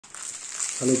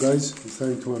Hello guys, it's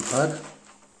time to unpack.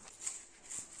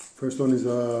 First one is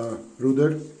a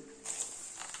rudder.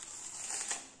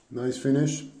 Nice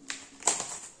finish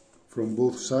from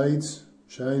both sides,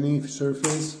 shiny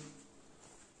surface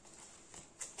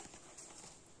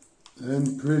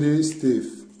and pretty stiff.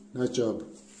 Nice job.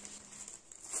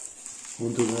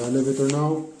 Onto the elevator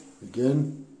now.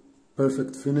 Again,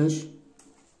 perfect finish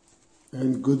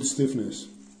and good stiffness.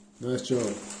 Nice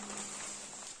job.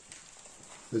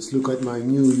 Let's look at my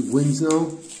new wings now.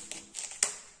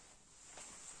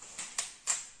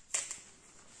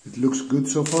 It looks good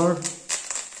so far.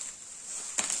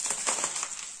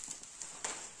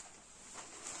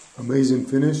 Amazing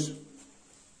finish.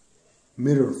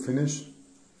 Mirror finish.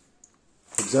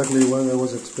 Exactly what I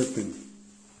was expecting.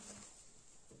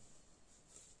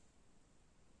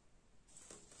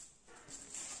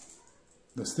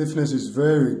 The stiffness is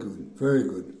very good, very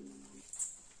good.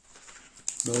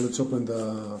 Now let's open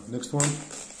the next one.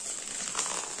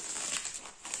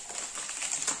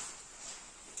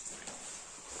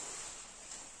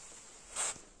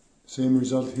 Same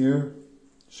result here,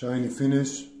 shiny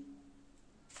finish.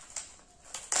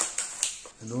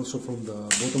 And also from the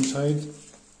bottom side.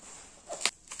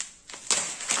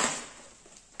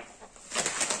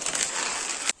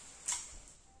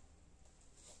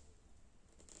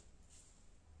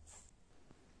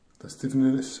 The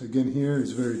stiffness again here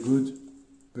is very good.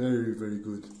 Very, very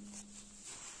good.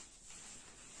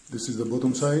 This is the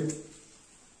bottom side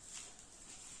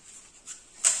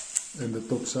and the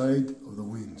top side of the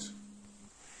wings.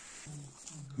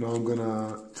 Now I'm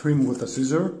gonna trim with a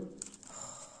scissor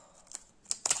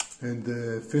and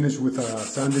finish with a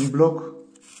sanding block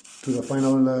to the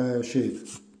final shape.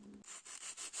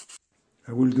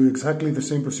 I will do exactly the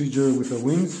same procedure with the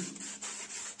wings,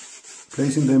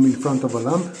 placing them in front of a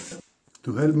lamp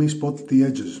to help me spot the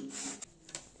edges.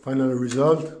 Final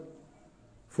result,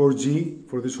 4G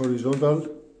for this horizontal,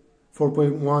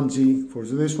 4.1G for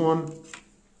this one,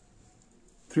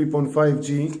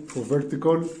 3.5G for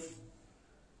vertical,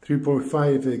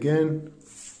 3.5 again,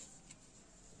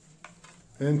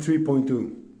 and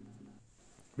 3.2.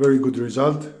 Very good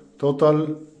result.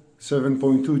 Total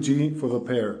 7.2G for the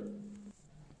pair.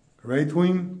 Right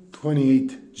wing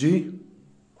 28G.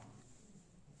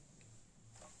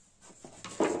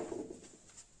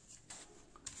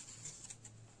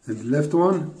 And left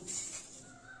one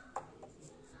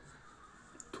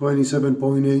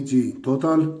 27.8G.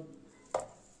 Total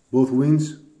both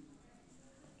wings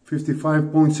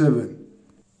 55.7.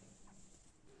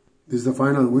 This is the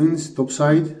final wings, top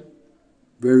side,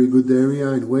 very good area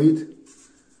and weight,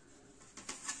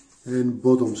 and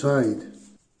bottom side.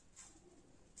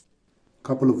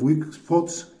 Couple of weak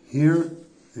spots here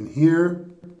and here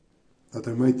that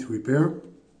I might repair,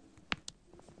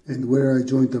 and where I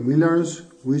joined the millers,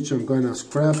 which I'm gonna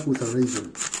scrap with a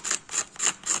razor.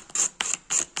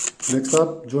 Next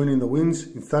up, joining the wings,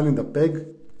 installing the peg,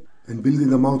 and building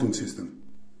the mounting system.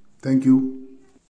 Thank you.